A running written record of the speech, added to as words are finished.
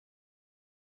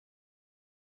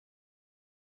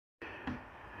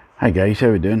Hi guys, how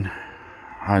we doing?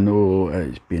 I know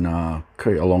it's been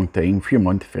quite a long time, few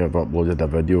months if I've uploaded a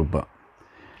video, but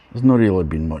there's not really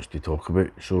been much to talk about,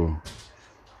 so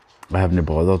I haven't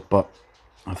bothered, but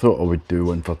I thought I would do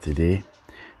one for today.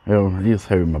 Well, here's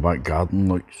how my back garden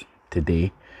looks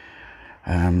today.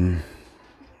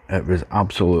 It was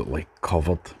absolutely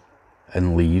covered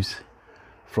in leaves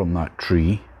from that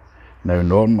tree. Now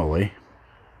normally,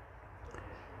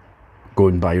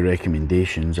 going by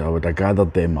recommendations, I would have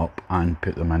gathered them up and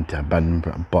put them into a bin,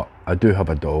 but I do have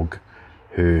a dog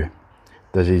who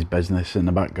does his business in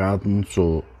the back garden,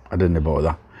 so I didn't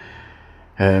bother.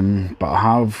 But I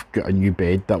have got a new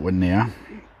bed that went there.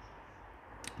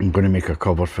 I'm going to make a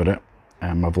cover for it.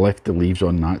 I've left the leaves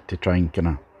on that to try and kind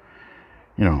of,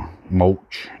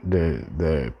 mulch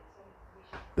the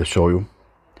soil.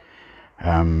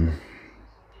 In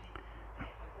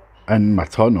my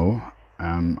tunnel,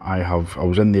 I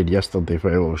was in there yesterday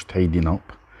while I was tidying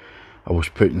up. I was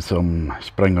putting some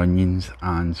spring onions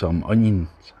and some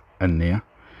onions in there.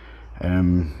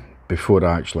 Before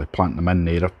I actually plant them in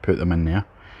there, I've put them in there.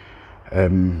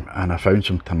 And I found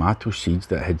some tomato seeds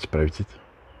that had sprouted.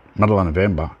 Middle of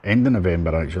November, end of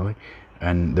November actually,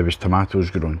 and there was tomatoes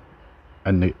growing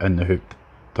in the hooped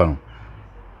tunnel.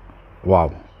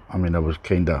 Wow, I mean, I was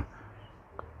kinda,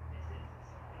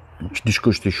 it just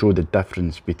goes to show the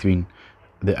difference between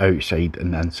the outside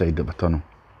and the inside of a tunnel.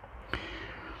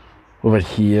 Over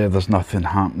here there's nothing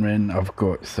happening. I've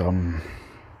got some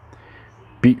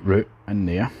beetroot in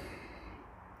there.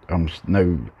 Am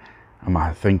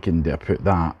I thinking that I put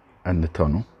that in the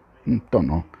tunnel? Don't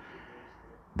know.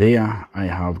 There I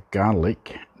have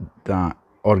garlic, that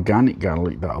organic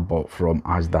garlic that I bought from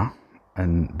Asda,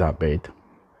 in that bed.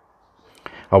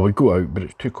 I would go out, but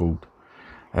it's too cold.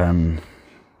 And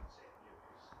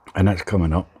it's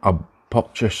coming up. I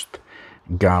purchased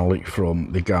garlic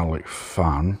from the garlic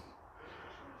farm,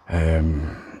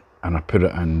 and I put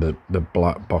it in the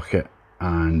black bucket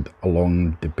and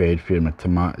along the bed where my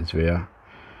tomatoes were,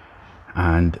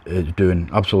 and it's doing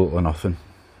absolutely nothing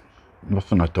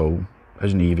at all.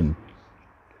 Hasn't even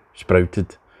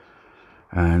sprouted,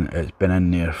 and it's been in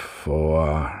there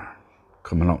for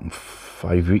coming up in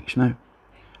 5 weeks now.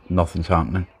 Nothing's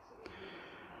happening.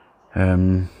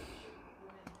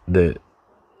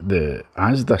 The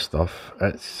Asda stuff,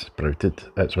 it's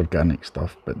sprouted, it's organic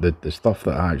stuff, but the stuff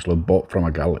that I actually bought from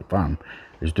a garlic farm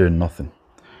is doing nothing.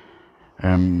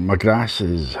 My grass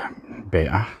is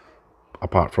better,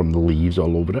 apart from the leaves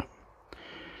all over it.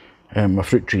 My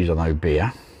fruit trees are now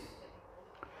bare.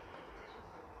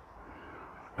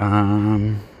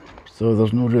 So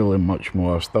there's not really much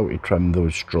more. I've still to trim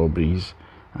those strawberries,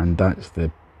 and that's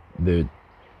the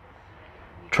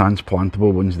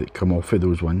transplantable ones that come off of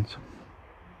those ones.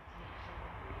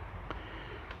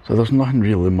 So there's nothing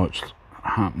really much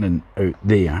happening out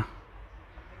there.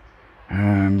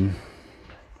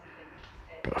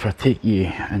 But if I take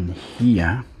you in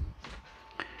here,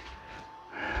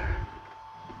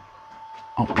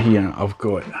 up here I've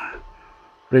got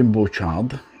rainbow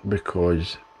chard,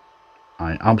 because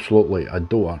I absolutely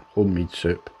adore homemade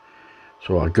soup,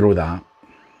 so I grow that,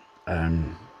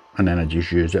 and then I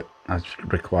just use it as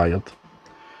required.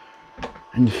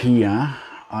 And here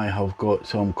I have got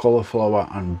some cauliflower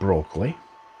and broccoli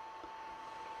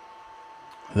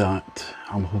that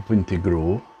I'm hoping to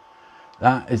grow.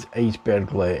 That is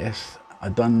iceberg lettuce. I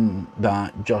done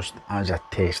that just as a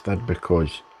tester,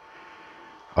 because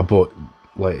I bought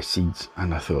lettuce seeds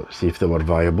and I thought, see if they were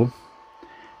viable.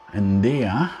 And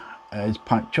there is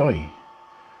pak choi.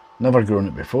 Never grown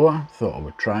it before, thought I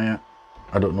would try it.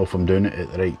 I don't know if I'm doing it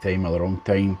at the right time or the wrong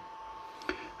time.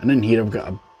 And in here I've got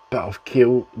a bit of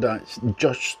kale that's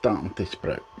just starting to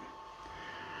sprout.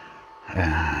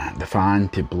 The fan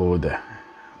to blow the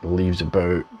leaves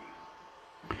about.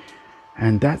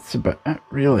 And that's about it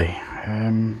really.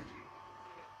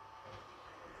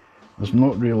 There's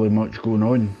not really much going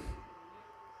on.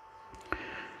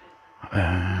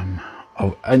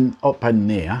 Up in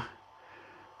there,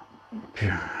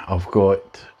 I've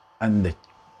got in the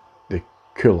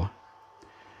cooler,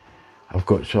 I've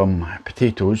got some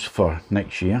potatoes for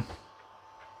next year.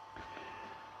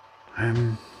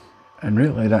 And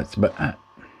really that's about it.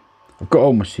 I've got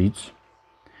all my seeds.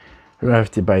 I don't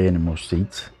have to buy any more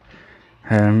seeds.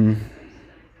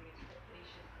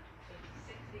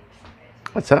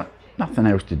 That's it. Nothing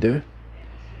else to do.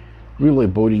 Really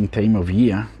boring time of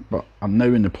year, but I'm now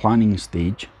in the planning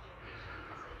stage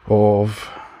of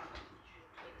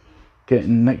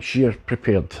getting next year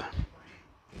prepared.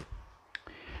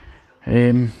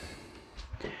 I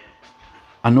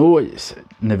know it's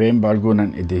November going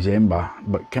into December,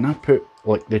 but can I put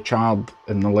like the chard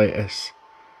and the lettuce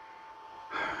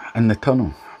in the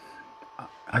tunnel.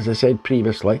 As I said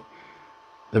previously,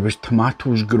 there was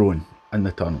tomatoes growing in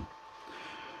the tunnel.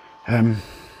 I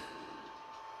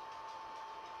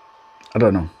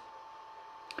don't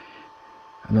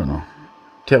know.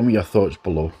 Tell me your thoughts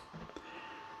below.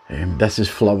 This is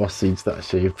flower seeds that I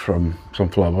saved from some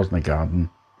flowers in the garden.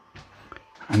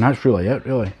 And that's really it,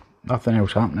 really. Nothing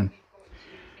else happening.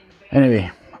 Anyway,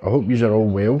 I hope you are all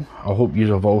well. I hope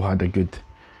you have all had a good,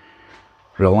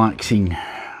 relaxing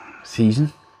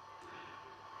season.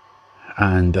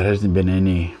 And there hasn't been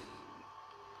any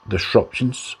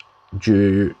disruptions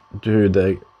due to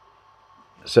the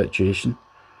situation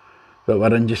that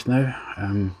we're in just now.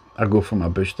 I go for my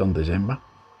booster in December.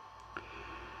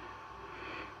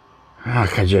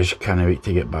 I just can't wait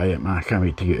to get by it, man. I can't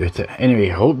wait to get out it. Anyway,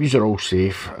 I hope you are all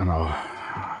safe, and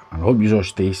I hope you all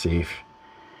stay safe.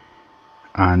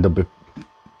 And I'll be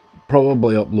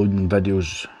probably uploading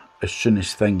videos as soon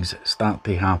as things start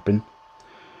to happen.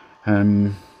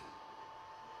 I'll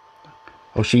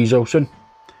see you all soon.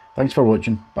 Thanks for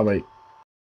watching. Bye bye.